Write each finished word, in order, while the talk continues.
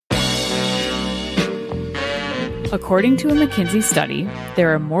According to a McKinsey study,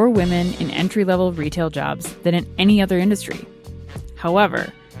 there are more women in entry-level retail jobs than in any other industry.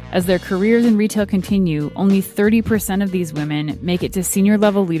 However, as their careers in retail continue, only 30% of these women make it to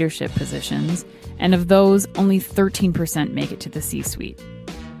senior-level leadership positions, and of those, only 13% make it to the C-suite.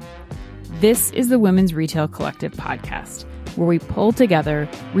 This is the Women's Retail Collective podcast, where we pull together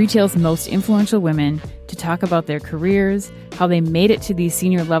retail's most influential women to talk about their careers, how they made it to these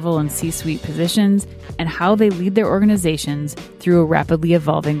senior level and C-suite positions, and how they lead their organizations through a rapidly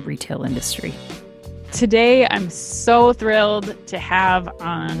evolving retail industry. Today, I'm so thrilled to have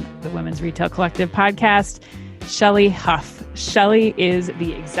on the Women's Retail Collective podcast, Shelley Huff. Shelley is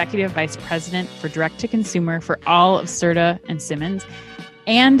the Executive Vice President for Direct-to-Consumer for all of Serta and Simmons,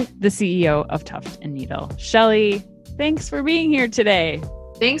 and the CEO of Tuft & Needle. Shelley, thanks for being here today.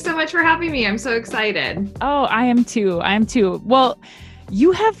 Thanks so much for having me. I'm so excited. Oh, I am too. Well,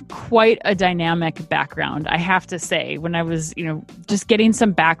 you have quite a dynamic background, I have to say. When I was, just getting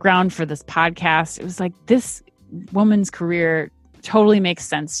some background for this podcast, it was like, this woman's career totally makes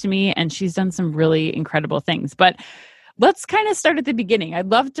sense to me, and she's done some really incredible things. But let's kind of start at the beginning.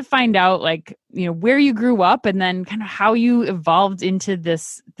 I'd love to find out, where you grew up and then kind of how you evolved into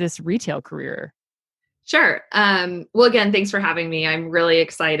this retail career. Sure. Well, again, thanks for having me. I'm really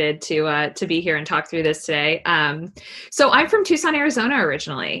excited to be here and talk through this today. So I'm from Tucson, Arizona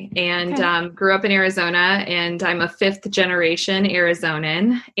originally, and grew up in Arizona, and I'm a fifth generation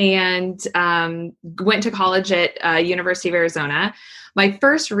Arizonan, and went to college at University of Arizona. My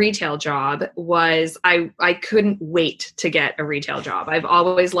first retail job was, I couldn't wait to get a retail job. I've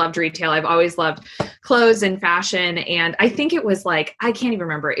always loved retail. I've always loved clothes and fashion. And I think it was I can't even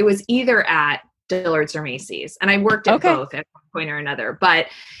remember. It was either at Dillard's or Macy's. And I worked at both at one point or another, but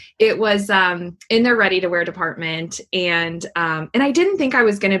it was in their ready to wear department. And I didn't think I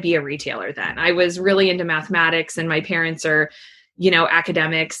was going to be a retailer then. I was really into mathematics, and my parents are,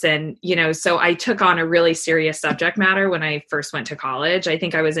 academics. And, so I took on a really serious subject matter when I first went to college. I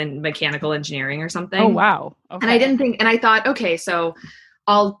think I was in mechanical engineering or something. Oh, wow. Okay. And I thought, okay, so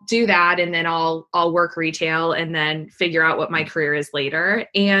I'll do that, and then I'll work retail and then figure out what my career is later.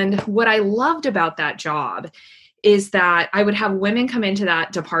 And what I loved about that job is that I would have women come into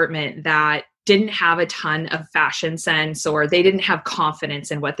that department that didn't have a ton of fashion sense, or they didn't have confidence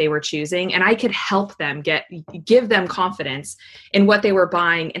in what they were choosing. And I could help them give them confidence in what they were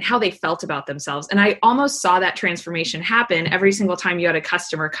buying and how they felt about themselves. And I almost saw that transformation happen every single time you had a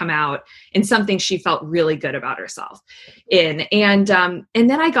customer come out in something she felt really good about herself in. And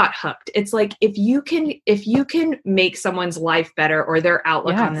then I got hooked. It's like, if you can make someone's life better or their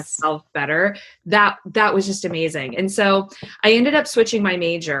outlook on themselves better, that was just amazing. And so I ended up switching my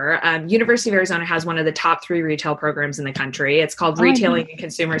major. University of Arizona has one of the top 3 retail programs in the country. It's called Retailing and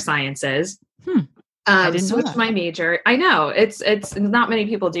Consumer Sciences. Switched my major. I know it's not many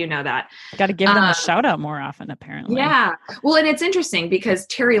people do know that. Got to give them a shout out more often, apparently. Yeah. Well, and it's interesting because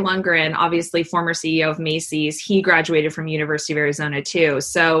Terry Lundgren, obviously former CEO of Macy's, he graduated from University of Arizona too.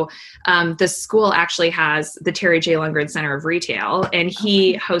 So the school actually has the Terry J. Lundgren Center of Retail, and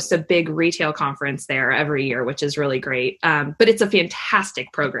he hosts a big retail conference there every year, which is really great. But it's a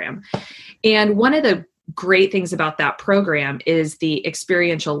fantastic program. And one of the great things about that program is the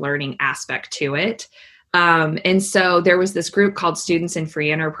experiential learning aspect to it. And so there was this group called Students in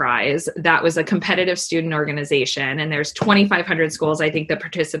Free Enterprise that was a competitive student organization. And there's 2,500 schools, I think, that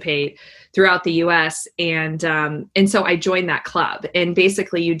participate throughout the US. And so I joined that club. And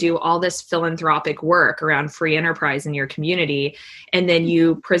basically you do all this philanthropic work around free enterprise in your community. And then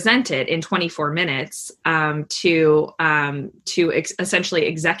you present it in 24 minutes to essentially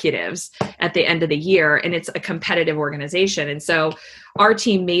executives at the end of the year. And it's a competitive organization. And so our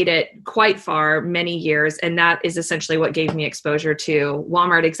team made it quite far, many years. And that is essentially what gave me exposure to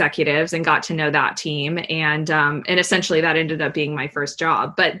Walmart executives and got to know that team. And essentially that ended up being my first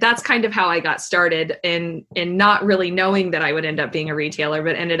job. But that's kind of how I got started in not really knowing that I would end up being a retailer,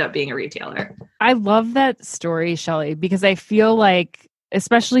 but ended up being a retailer. I love that story, Shelley, because I feel like,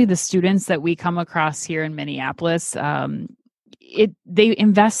 especially the students that we come across here in Minneapolis, they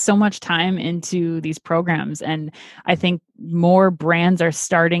invest so much time into these programs. And I think more brands are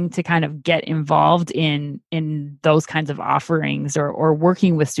starting to kind of get involved in those kinds of offerings or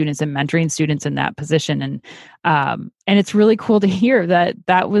working with students and mentoring students in that position. And it's really cool to hear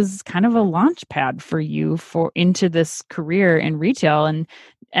that was kind of a launch pad for you into this career in retail and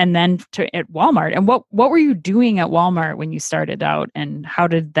then at Walmart. And what were you doing at Walmart when you started out, and how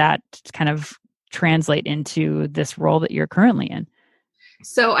did that kind of translate into this role that you're currently in?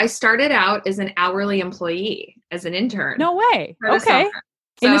 So I started out as an hourly employee, as an intern. No way. Okay.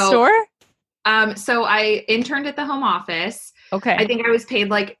 In the store? So I interned at the home office. Okay. I think I was paid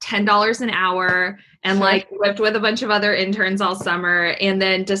like $10 an hour and Sure. like lived with a bunch of other interns all summer, and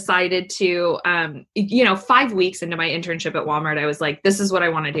then decided to, 5 weeks into my internship at Walmart, I was like, this is what I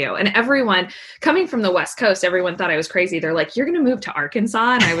want to do. And everyone coming from the West Coast, everyone thought I was crazy. They're like, you're going to move to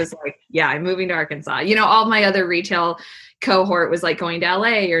Arkansas? And I was like, yeah, I'm moving to Arkansas. All my other retail cohort was like going to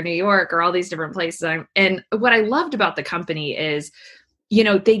LA or New York or all these different places. And what I loved about the company is,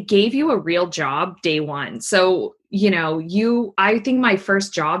 they gave you a real job day one. So, I think my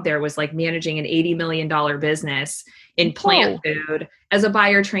first job there was like managing an $80 million business in plant food as a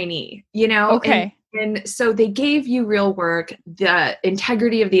buyer trainee, Okay. And so they gave you real work. The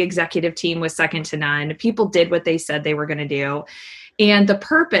integrity of the executive team was second to none. People did what they said they were going to do. And the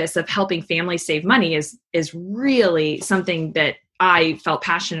purpose of helping families save money is really something that I felt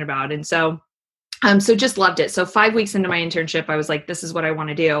passionate about. And so just loved it. So 5 weeks into my internship, I was like, this is what I want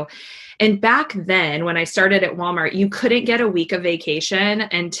to do. And back then, when I started at Walmart, you couldn't get a week of vacation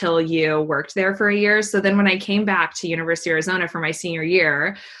until you worked there for a year. So then when I came back to University of Arizona for my senior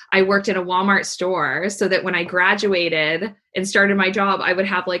year, I worked in a Walmart store so that when I graduated and started my job, I would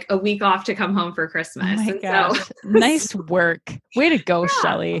have like a week off to come home for Christmas. Oh my gosh. Nice work. Way to go,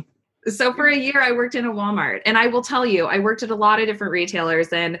 Shelly. So for a year, I worked in a Walmart. And I will tell you, I worked at a lot of different retailers,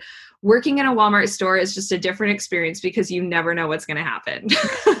 and working in a Walmart store is just a different experience because you never know what's going to happen.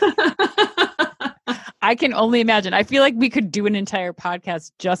 I can only imagine. I feel like we could do an entire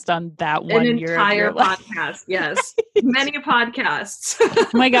podcast just on that one year. An entire podcast, yes. Many podcasts. Oh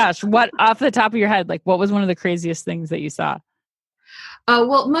my gosh. What, off the top of your head, like what was one of the craziest things that you saw?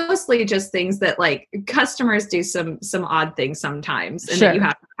 Well, mostly just things that like customers do some odd things sometimes, and that you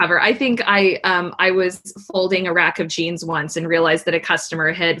have to cover. I think I was folding a rack of jeans once and realized that a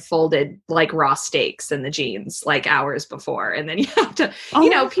customer had folded like raw steaks in the jeans like hours before, and then you have to,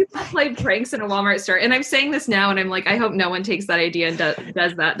 people play pranks in a Walmart store. And I'm saying this now, and I'm like, I hope no one takes that idea and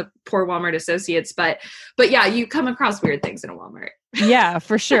does that. The poor Walmart associates, but yeah, you come across weird things in a Walmart. Yeah,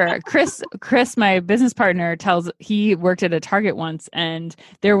 for sure. Chris, my business partner, he worked at a Target once, and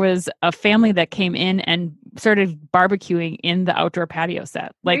there was a family that came in and started barbecuing in the outdoor patio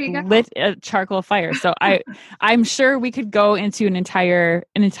set, like lit a charcoal fire. So I'm sure we could go into an entire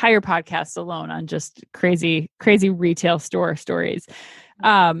podcast alone on just crazy retail store stories.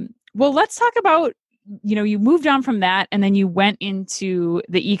 Well, let's talk about, you moved on from that, and then you went into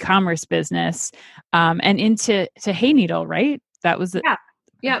the e-commerce business, and into Hayneedle, right? That was it.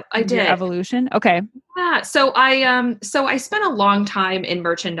 Yeah, I did. Evolution. Okay. Yeah. So I spent a long time in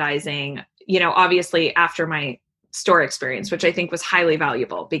merchandising, obviously after my store experience, which I think was highly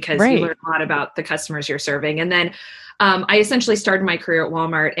valuable because you learn a lot about the customers you're serving. And then I essentially started my career at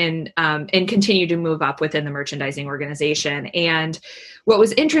Walmart and continued to move up within the merchandising organization. And what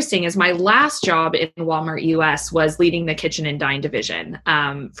was interesting is my last job in Walmart US was leading the kitchen and dine division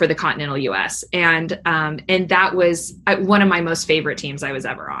for the continental US. And that was one of my most favorite teams I was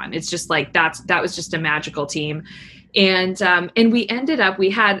ever on. It's just like, that was just a magical team. And we ended up, we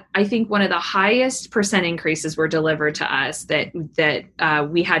had, I think, one of the highest percent increases were delivered to us that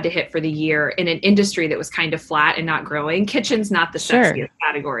we had to hit for the year in an industry that was kind of flat and not growing. Kitchen's not the sexiest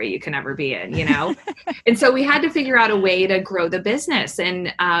category you can ever be in, And so we had to figure out a way to grow the business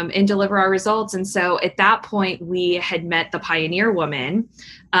and deliver our results. And so at that point, we had met the pioneer woman,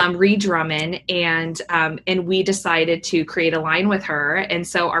 Ree Drummond, and we decided to create a line with her. And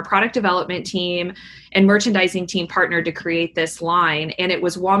so our product development team and merchandising team partnered to create this line. And it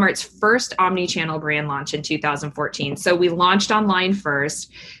was Walmart's first omni-channel brand launch in 2014. So we launched online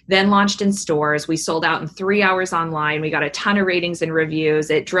first, then launched in stores. We sold out in 3 hours online. We got a ton of ratings and reviews.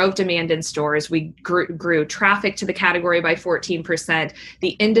 It drove demand in stores. We grew traffic to the category by 14%. The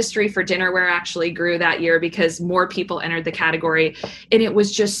industry for dinnerware actually grew that year because more people entered the category. And it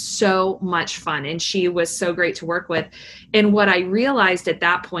was just so much fun. And she was so great to work with. And what I realized at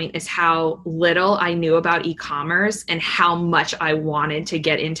that point is how little I knew about e-commerce and how much I wanted to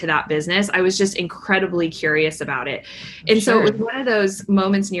get into that business. I was just incredibly curious about it. And so it was one of those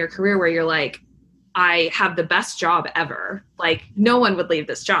moments in your career where you're like, I have the best job ever. Like no one would leave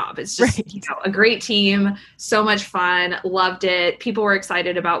this job. It's just a great team, so much fun, loved it. People were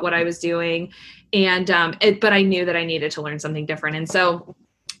excited about what I was doing. And but I knew that I needed to learn something different. And so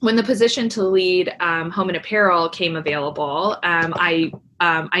when the position to lead home and apparel came available, I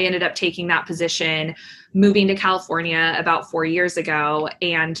ended up taking that position moving to California about 4 years ago.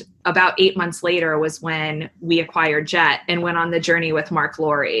 And about 8 months later was when we acquired Jet and went on the journey with Mark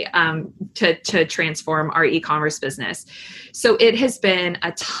Laurie to transform our e-commerce business. So it has been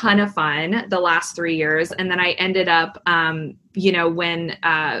a ton of fun the last 3 years. And then I ended up, when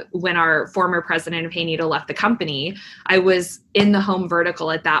our former president of Hayneedle left the company, I was in the home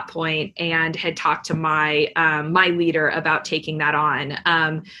vertical at that point and had talked to my leader about taking that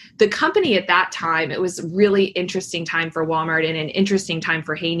on. The company at that time, it was a really interesting time for Walmart and an interesting time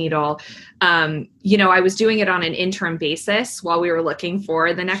for Hayneedle. I was doing it on an interim basis while we were looking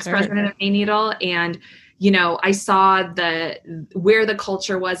for the next president of Hayneedle. And I saw where the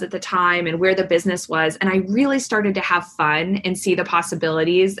culture was at the time and where the business was. And I really started to have fun and see the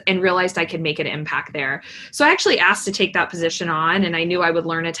possibilities and realized I could make an impact there. So I actually asked to take that position on, and I knew I would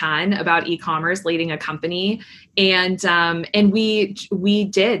learn a ton about e-commerce, leading a company. And we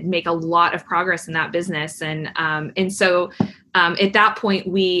did make a lot of progress in that business. And so at that point,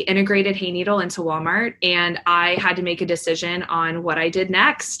 we integrated Hayneedle into Walmart, and I had to make a decision on what I did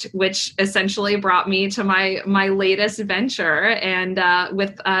next, which essentially brought me to my latest venture and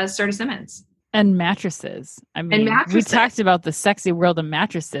with Serta Simmons. And mattresses. I mean, we talked about the sexy world of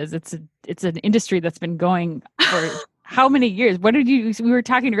mattresses. It's an industry that's been going for how many years? We were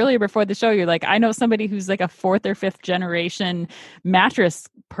talking earlier before the show. You're like, I know somebody who's like a 4th or 5th generation mattress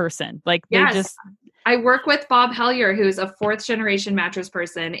person. Like I work with Bob Hellier, who's a 4th generation mattress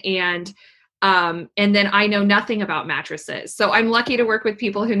person. And then I know nothing about mattresses. So I'm lucky to work with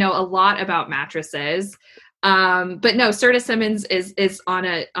people who know a lot about mattresses. But no, Serta Simmons is on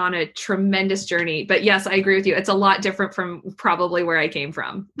a tremendous journey. But yes, I agree with you. It's a lot different from probably where I came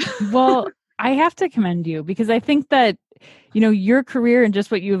from. Well, I have to commend you because I think that, your career and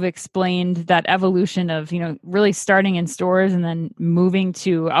just what you've explained, that evolution of, really starting in stores and then moving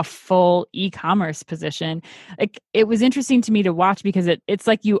to a full e-commerce position. Like, it was interesting to me to watch because it's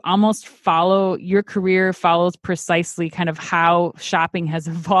like you almost your career follows precisely kind of how shopping has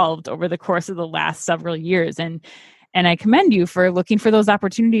evolved over the course of the last several years. And I commend you for looking for those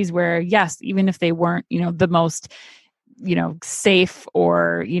opportunities where, yes, even if they weren't, the most safe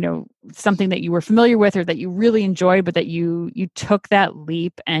or, something that you were familiar with or that you really enjoyed, but that you took that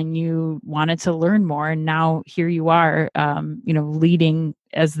leap and you wanted to learn more. And now here you are, leading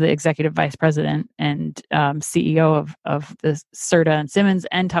as the executive vice president and CEO of the Serta and Simmons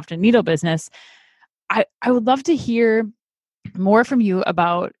and Tuft & Needle business. I would love to hear more from you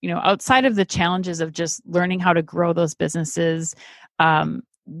about, outside of the challenges of just learning how to grow those businesses,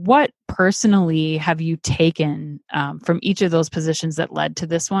 what personally have you taken from each of those positions that led to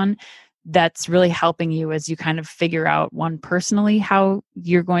this one that's really helping you as you kind of figure out, one, personally, how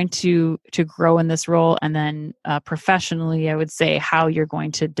you're going to grow in this role, and then professionally, I would say, how you're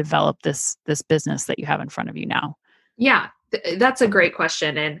going to develop this business that you have in front of you now? Yeah, that's a great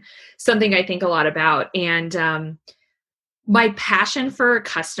question and something I think a lot about. And my passion for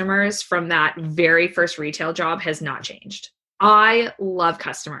customers from that very first retail job has not changed. I love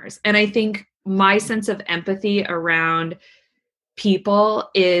customers. And I think my sense of empathy around people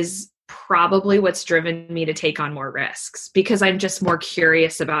is probably what's driven me to take on more risks, because I'm just more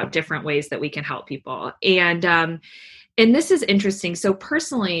curious about different ways that we can help people. And this is interesting. So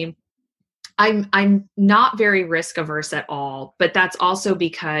personally, I'm not very risk averse at all, but that's also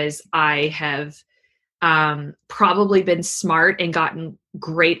because I have probably been smart and gotten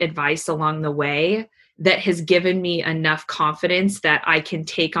great advice along the way that has given me enough confidence that I can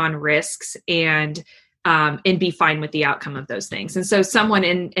take on risks and be fine with the outcome of those things. And so someone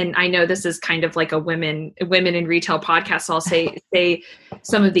and I know this is kind of like a women in retail podcast, so I'll say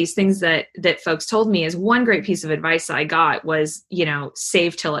some of these things that folks told me is one great piece of advice I got was,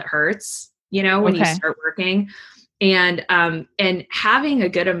 save till it hurts, when you start working. And having a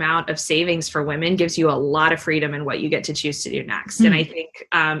good amount of savings for women gives you a lot of freedom in what you get to choose to do next. And I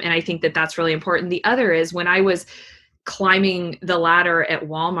think that that's really important. The other is when I was climbing the ladder at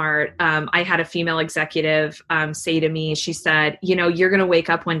Walmart, I had a female executive say to me, she said, you're going to wake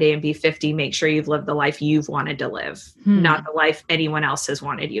up one day and be 50. Make sure you've lived the life you've wanted to live, not the life anyone else has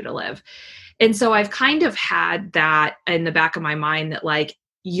wanted you to live. And so I've kind of had that in the back of my mind that, like,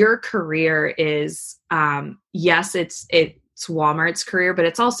 your career is, yes, it's Walmart's career, but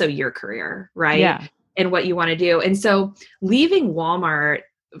it's also your career, right? Yeah. And what you want to do. And so leaving Walmart,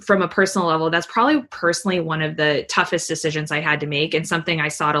 from a personal level, that's probably personally one of the toughest decisions I had to make and something I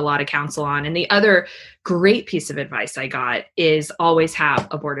sought a lot of counsel on. And the other great piece of advice I got is always have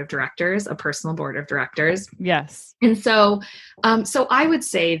a board of directors, a personal board of directors. Yes. And so I would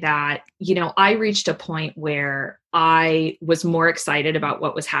say that, I reached a point where I was more excited about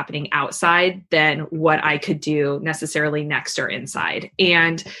what was happening outside than what I could do necessarily next or inside.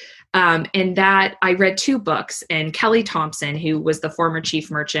 And that I read 2 books, and Kelly Thompson, who was the former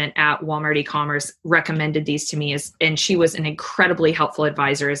chief merchant at Walmart e-commerce, recommended these to me and she was an incredibly helpful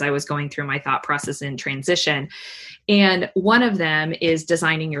advisor as I was going through my thought process in transition. And one of them is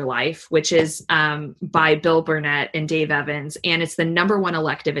Designing Your Life, which is by Bill Burnett and Dave Evans. And it's the #1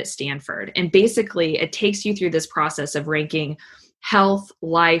 elective at Stanford. And basically it takes you through this process of ranking health,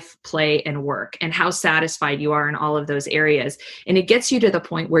 life, play, and work, and how satisfied you are in all of those areas. And it gets you to the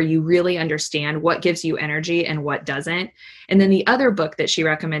point where you really understand what gives you energy and what doesn't. And then the other book that she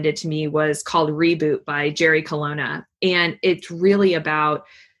recommended to me was called Reboot by Jerry Colonna. And it's really about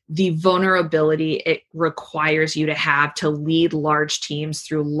the vulnerability it requires you to have to lead large teams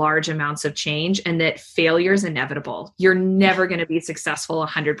through large amounts of change, and that failure is inevitable. You're never going to be successful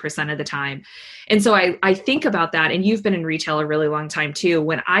 100% of the time. And so I think about that, and you've been in retail a really long time too.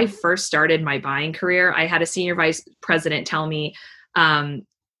 When I first started my buying career, I had a senior vice president tell me, I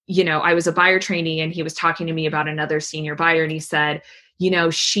was a buyer trainee, and he was talking to me about another senior buyer, and he said,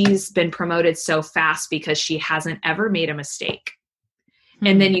 she's been promoted so fast because she hasn't ever made a mistake.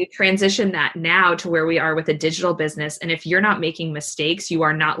 And then you transition that now to where we are with a digital business. And if you're not making mistakes, you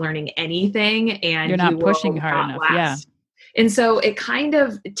are not learning anything, and you're not pushing hard enough. Last. Yeah. And so it kind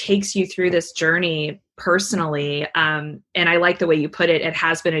of takes you through this journey personally. And I like the way you put it. It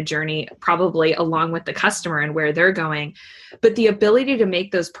has been a journey probably along with the customer and where they're going, but the ability to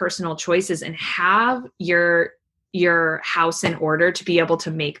make those personal choices and have your house in order to be able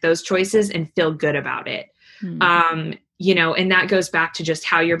to make those choices and feel good about it. And that goes back to just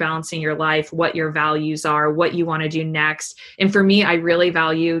how you're balancing your life, what your values are, what you want to do next. And for me, I really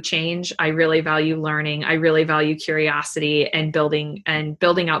value change. I really value learning. I really value curiosity and building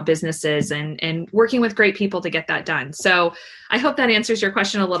out businesses and working with great people to get that done. So I hope that answers your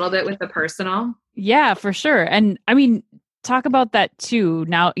question a little bit with the personal. Yeah, for sure. And I mean, talk about that too.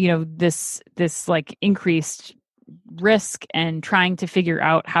 Now, this like increased risk and trying to figure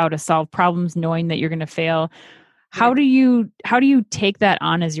out how to solve problems, knowing that you're going to fail. How do you take that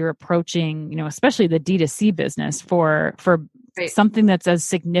on as you're approaching, especially the D2C business for right. something that's as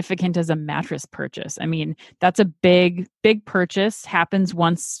significant as a mattress purchase? I mean, that's a big purchase, happens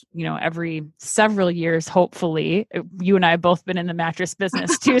once, every several years, hopefully. You and I have both been in the mattress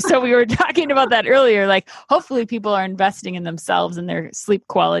business too. So we were talking about that earlier, like hopefully people are investing in themselves and their sleep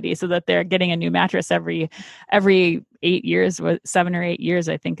quality so that they're getting a new mattress every 8 years, 7 or 8 years,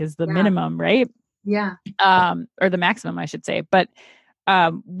 I think is the minimum, right? Yeah. Or the maximum, I should say. But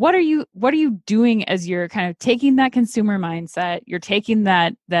what are you doing as you're kind of taking that consumer mindset, you're taking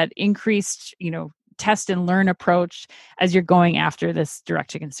that increased, test and learn approach as you're going after this direct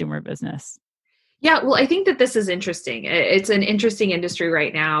to consumer business? Yeah, well, I think that this is interesting. It's an interesting industry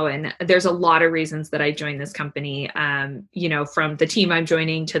right now. And there's a lot of reasons that I joined this company, from the team I'm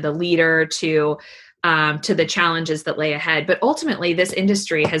joining to the leader to the challenges that lay ahead. But ultimately, this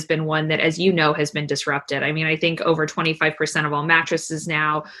industry has been one that, as you know, has been disrupted. I mean, I think over 25% of all mattresses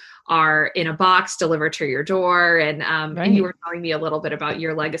now are in a box delivered to your door. And, right. and you were telling me a little bit about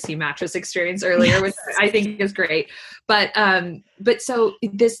your legacy mattress experience earlier, which I think is great. But so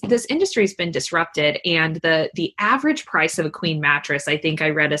this industry has been disrupted, and the average price of a queen mattress, I think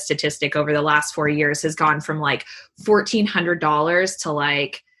I read a statistic over the last 4 years, has gone from like $1,400 to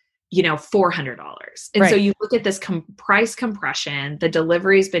like, $400. And so you look at this price compression, the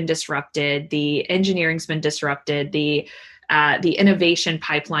delivery's been disrupted, the engineering's been disrupted, the innovation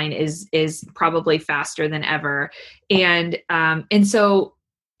pipeline is probably faster than ever. And so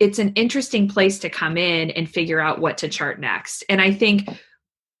it's an interesting place to come in and figure out what to chart next. And I think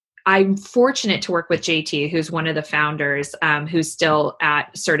I'm fortunate to work with JT, who's one of the founders, who's still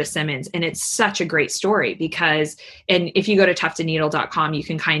at Serta Simmons. And it's such a great story because, and if you go to tuftedneedle.com, you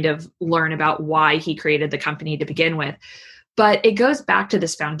can kind of learn about why he created the company to begin with. But it goes back to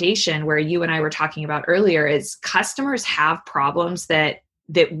this foundation where you and I were talking about earlier, is customers have problems that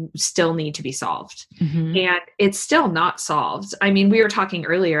that still need to be solved. Mm-hmm. And it's still not solved. I mean, we were talking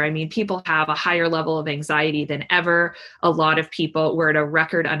earlier, I mean, people have a higher level of anxiety than ever. A lot of people, we're at a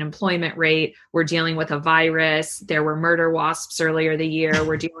record unemployment rate. We're dealing with a virus. There were murder wasps earlier the year.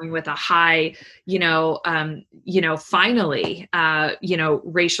 We're dealing with a high, finally,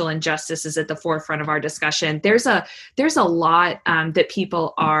 racial injustice is at the forefront of our discussion. There's a lot that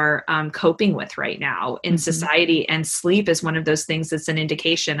people are coping with right now in society, and sleep is one of those things that's an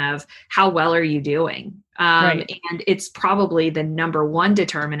indication of how well are you doing. And it's probably the number one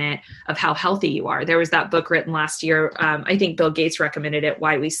determinant of how healthy you are. There was that book written last year. I think Bill Gates recommended it,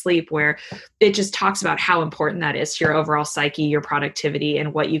 Why We Sleep, where it just talks about how important that is to your overall psyche, your productivity,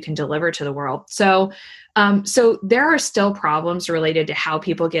 and what you can deliver to the world. So there are still problems related to how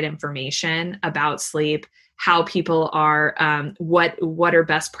people get information about sleep, how people are, what are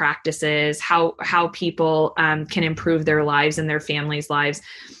best practices, how people can improve their lives and their families' lives.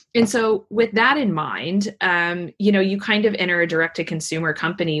 And so with that in mind, you kind of enter a direct-to-consumer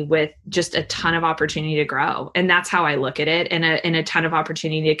company with just a ton of opportunity to grow. And that's how I look at it, and a ton of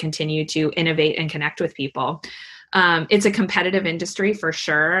opportunity to continue to innovate and connect with people. It's a competitive industry for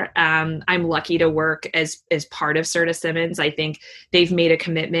sure. I'm lucky to work as part of Serta Simmons. I think they've made a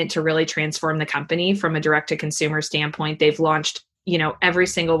commitment to really transform the company from a direct-to-consumer standpoint. They've launched, every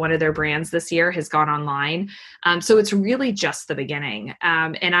single one of their brands this year has gone online. So it's really just the beginning.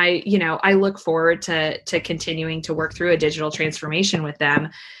 And I look forward to continuing to work through a digital transformation with them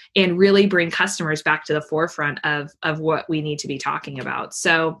and really bring customers back to the forefront of what we need to be talking about.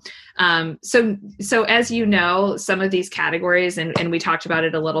 So as you know, some of these categories, and we talked about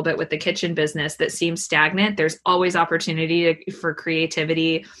it a little bit with the kitchen business that seems stagnant, there's always opportunity for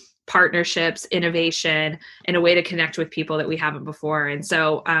creativity, partnerships, innovation, and a way to connect with people that we haven't before. And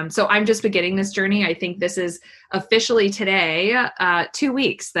so I'm just beginning this journey. I think this is officially today, 2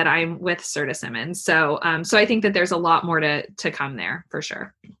 weeks that I'm with Serta Simmons. So I think that there's a lot more to come there for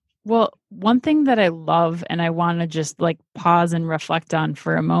sure. Well, one thing that I love, and I want to just pause and reflect on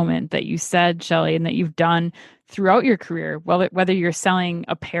for a moment, that you said, Shelley, and that you've done throughout your career, whether you're selling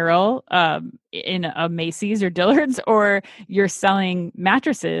apparel in a Macy's or Dillard's, or you're selling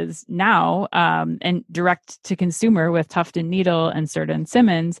mattresses now and direct to consumer with Tuft & Needle and Serta &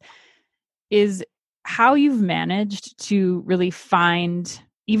 Simmons, is how you've managed to really find,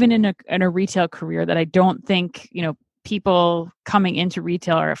 even in a retail career that I don't think, people coming into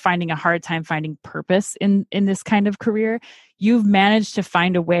retail are finding a hard time finding purpose in this kind of career. You've managed to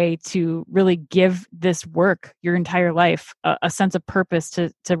find a way to really give this work your entire life a sense of purpose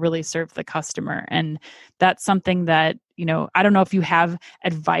to really serve the customer. And that's something that, I don't know if you have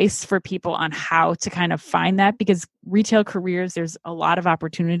advice for people on how to kind of find that, because retail careers, there's a lot of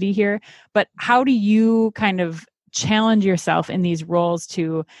opportunity here, but how do you kind of challenge yourself in these roles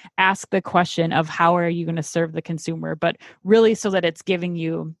to ask the question of how are you going to serve the consumer, but really so that it's giving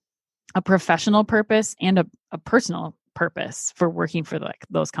you a professional purpose and a personal purpose for working for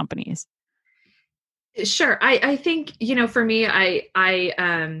those companies? Sure. I think, for me, I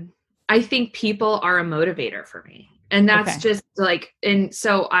think people are a motivator for me. And that's just and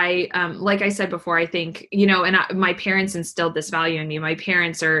so I, like I said before, I think, my parents instilled this value in me. My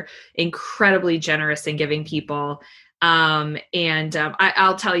parents are incredibly generous in giving people.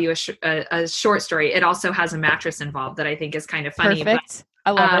 I'll tell you a short story. It also has a mattress involved that I think is kind of funny. Perfect.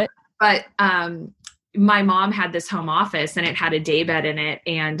 I love it. But my mom had this home office, and it had a daybed in it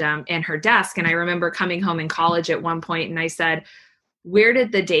and her desk. And I remember coming home in college at one point, and I said, "Where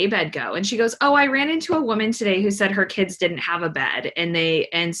did the daybed go?" And she goes, "Oh, I ran into a woman today who said her kids didn't have a bed,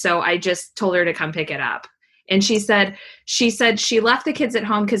 and so I just told her to come pick it up." And she said she left the kids at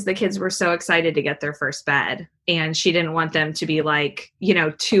home because the kids were so excited to get their first bed, and she didn't want them to be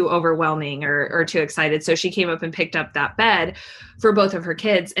too overwhelming or too excited. So she came up and picked up that bed for both of her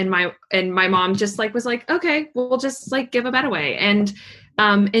kids. And my mom just was like, "Okay, we'll just give a bed away." And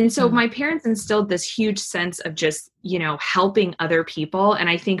so my parents instilled this huge sense of just, helping other people. And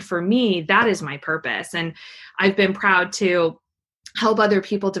I think for me, that is my purpose. And I've been proud to help other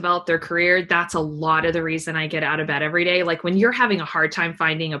people develop their career. That's a lot of the reason I get out of bed every day. When you're having a hard time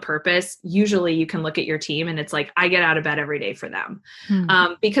finding a purpose, usually you can look at your team and it's I get out of bed every day for them.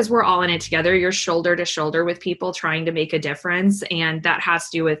 Because we're all in it together. You're shoulder to shoulder with people trying to make a difference. And that has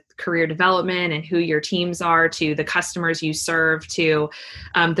to do with career development and who your teams are, to the customers you serve, to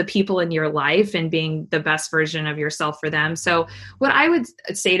the people in your life, and being the best version of yourself for them. So what I would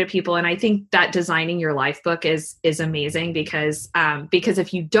say to people, and I think that designing your life book is amazing, because because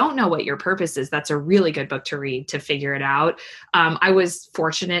if you don't know what your purpose is, that's a really good book to read to figure it out. I was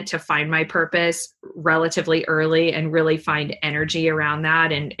fortunate to find my purpose relatively early and really find energy around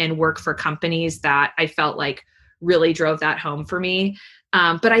that and work for companies that I felt like really drove that home for me.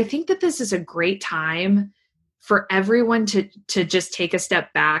 But I think that this is a great time for everyone to just take a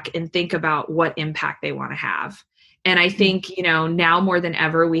step back and think about what impact they want to have. And I think, now more than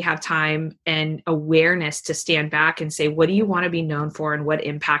ever, we have time and awareness to stand back and say, what do you want to be known for and what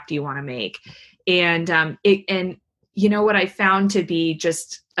impact do you want to make? And what I found to be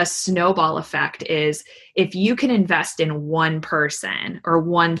just a snowball effect is if you can invest in one person or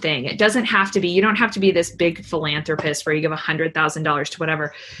one thing, you don't have to be this big philanthropist where you give $100,000 to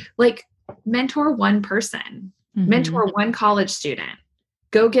whatever, like mentor one person, mentor one college student,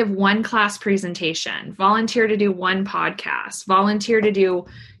 go give one class presentation, volunteer to do one podcast, volunteer to do,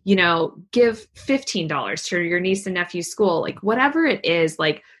 give $15 to your niece and nephew's school, like whatever it is,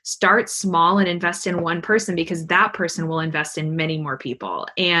 like start small and invest in one person because that person will invest in many more people.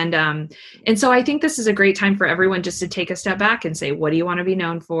 And so I think this is a great time for everyone just to take a step back and say, what do you want to be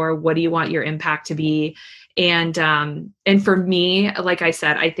known for? What do you want your impact to be? And for me, like I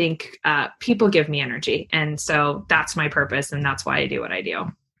said, I think people give me energy. And so that's my purpose. And that's why I do what I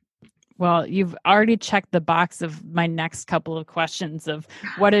do. Well, you've already checked the box of my next couple of questions of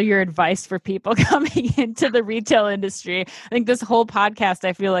what are your advice for people coming into the retail industry. I think this whole podcast,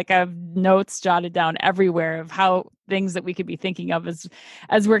 I feel like I have notes jotted down everywhere of how things that we could be thinking of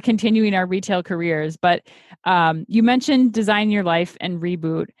as we're continuing our retail careers. But you mentioned Design Your Life and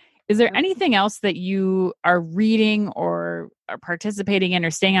Reboot. Is there anything else that you are reading or are participating in or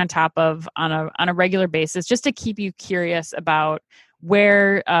staying on top of on a regular basis, just to keep you curious about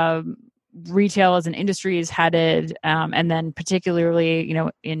where retail as an industry is headed, and then particularly,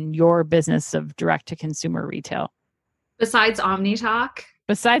 in your business of direct to consumer retail? Besides OmniTalk?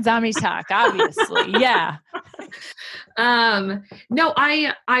 Besides OmniTalk, obviously, yeah. No,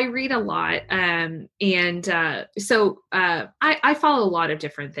 I read a lot. So I follow a lot of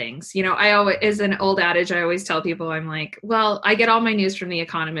different things. I always, as an old adage, I always tell people, I'm like, well, I get all my news from The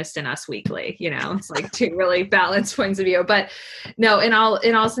Economist and Us Weekly, it's like two really balanced points of view, but no, in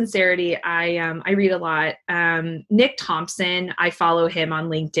all sincerity, I read a lot. Nick Thompson, I follow him on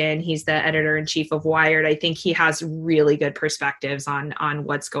LinkedIn. He's the editor-in-chief of Wired. I think he has really good perspectives on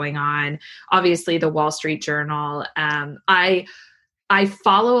what's going on. Obviously the Wall Street Journal. I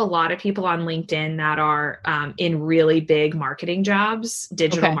follow a lot of people on LinkedIn that are in really big marketing jobs,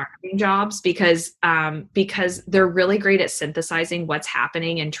 digital marketing jobs, because they're really great at synthesizing what's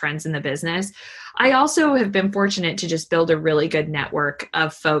happening and trends in the business. I also have been fortunate to just build a really good network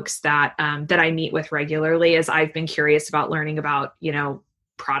of folks that I meet with regularly as I've been curious about learning about,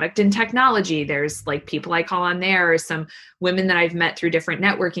 product and technology. There's like people I call on there, or some women that I've met through different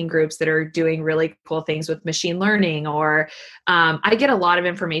networking groups that are doing really cool things with machine learning, or I get a lot of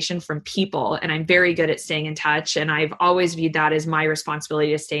information from people, and I'm very good at staying in touch. And I've always viewed that as my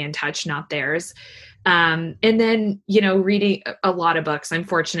responsibility to stay in touch, not theirs. And then, reading a lot of books. I'm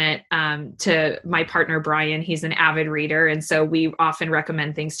fortunate to my partner, Brian. He's an avid reader. And so we often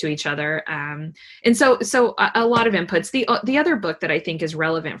recommend things to each other. And so a lot of inputs. The other book that I think is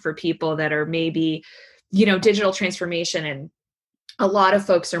relevant for people that are maybe, digital transformation, and a lot of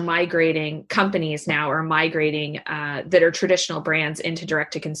folks are migrating, companies now are migrating that are traditional brands into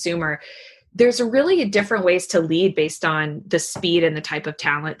direct to consumer. There's really different ways to lead based on the speed and the type of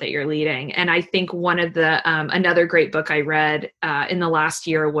talent that you're leading. And I think one of the, another great book I read in the last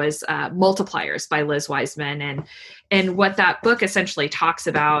year was Multipliers by Liz Wiseman. And what that book essentially talks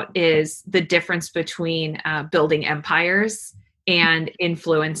about is the difference between building empires and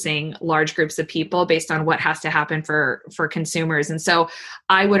influencing large groups of people based on what has to happen for consumers. And so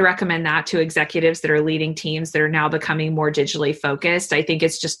I would recommend that to executives that are leading teams that are now becoming more digitally focused. I think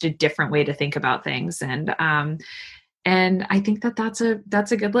it's just a different way to think about things. And I think that's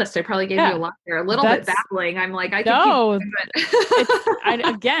a good list. I probably gave you a lot there, a little bit babbling. I'm like, I could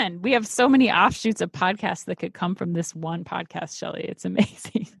again, we have so many offshoots of podcasts that could come from this one podcast, Shelley. It's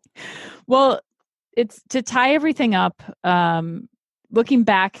amazing. Well, it's to tie everything up, looking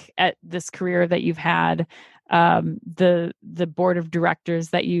back at this career that you've had, the board of directors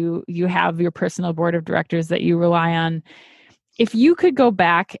that you have, your personal board of directors that you rely on. If you could go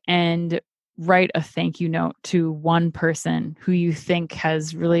back and write a thank you note to one person who you think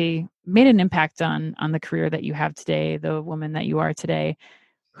has really made an impact on the career that you have today, the woman that you are today,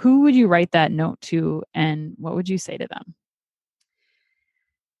 who would you write that note to, and what would you say to them?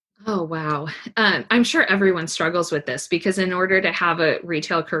 Oh, wow. I'm sure everyone struggles with this because in order to have a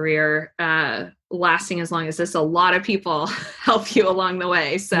retail career lasting as long as this, a lot of people help you along the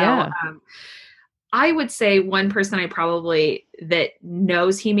way. So Yeah. I would say one person that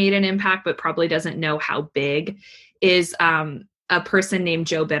knows he made an impact, but probably doesn't know how big is a person named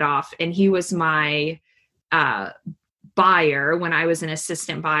Joe Bidoff. And he was my uh, buyer when I was an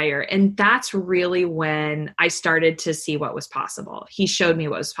assistant buyer. And that's really when I started to see what was possible. He showed me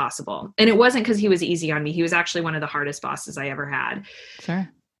what was possible. And it wasn't because he was easy on me. He was actually one of the hardest bosses I ever had. Sure.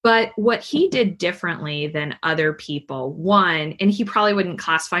 But what he did differently than other people, one, and he probably wouldn't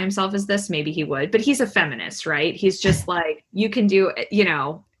classify himself as this, maybe he would, but he's a feminist, right? He's just like, you can do,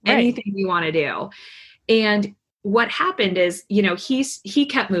 anything you want to do. And what happened is, he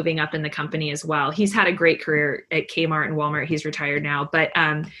kept moving up in the company as well. He's had a great career at Kmart and Walmart. He's retired now,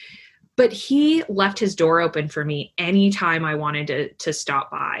 but he left his door open for me anytime I wanted to stop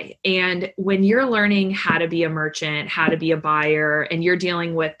by. And when you're learning how to be a merchant, how to be a buyer, and you're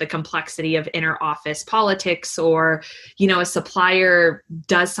dealing with the complexity of inner office politics, or, a supplier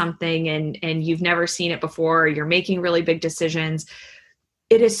does something and you've never seen it before, or you're making really big decisions,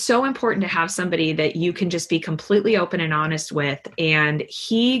 it is so important to have somebody that you can just be completely open and honest with. And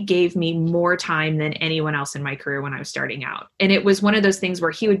he gave me more time than anyone else in my career when I was starting out. And it was one of those things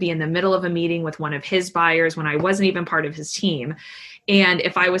where he would be in the middle of a meeting with one of his buyers when I wasn't even part of his team. And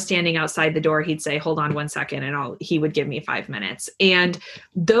if I was standing outside the door, he'd say, hold on one second, and he would give me 5 minutes. And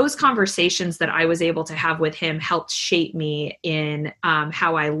those conversations that I was able to have with him helped shape me in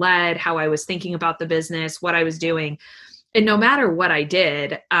how I led, how I was thinking about the business, what I was doing. And no matter what I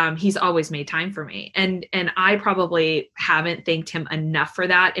did, he's always made time for me. And I probably haven't thanked him enough for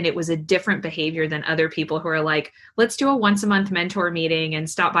that. And it was a different behavior than other people who are like, let's do a once a month mentor meeting and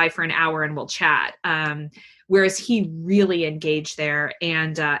stop by for an hour and we'll chat. Whereas he really engaged there.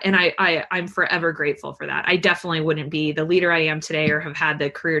 And I'm forever grateful for that. I definitely wouldn't be the leader I am today or have had the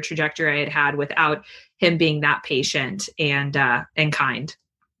career trajectory I had without him being that patient and kind.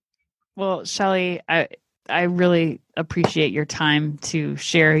 Well, Shelley, I really appreciate your time to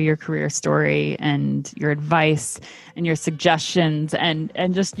share your career story and your advice and your suggestions and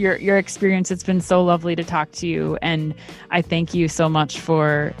just your experience. It's been so lovely to talk to you. And I thank you so much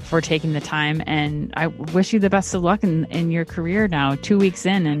for taking the time. And I wish you the best of luck in your career now, 2 weeks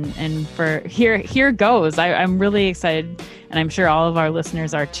in. And for here goes. I'm really excited. And I'm sure all of our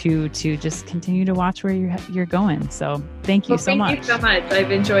listeners are too, to just continue to watch where you're going. So thank you so much. Thank you so much.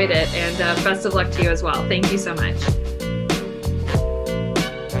 I've enjoyed it. And best of luck to you as well. Thank you so much.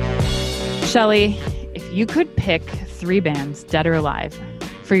 Shelley, if you could pick 3 bands, dead or alive,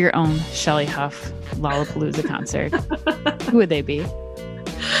 for your own Shelley Huff Lollapalooza concert, who would they be?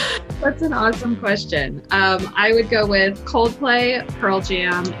 That's an awesome question. I would go with Coldplay, Pearl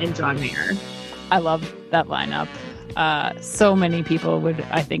Jam, and John Mayer. I love that lineup. So many people would,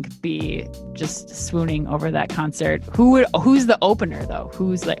 I think, be just swooning over that concert. Who's the opener though?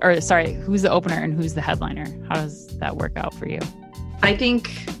 Who's the opener and who's the headliner? How does that work out for you? I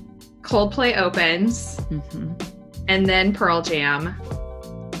think Coldplay opens, and then Pearl Jam,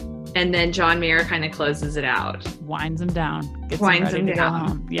 and then John Mayer kind of closes it out. Winds them down. Winds them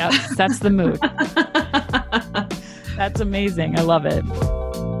down. Yep, sets the mood. That's amazing. I love it.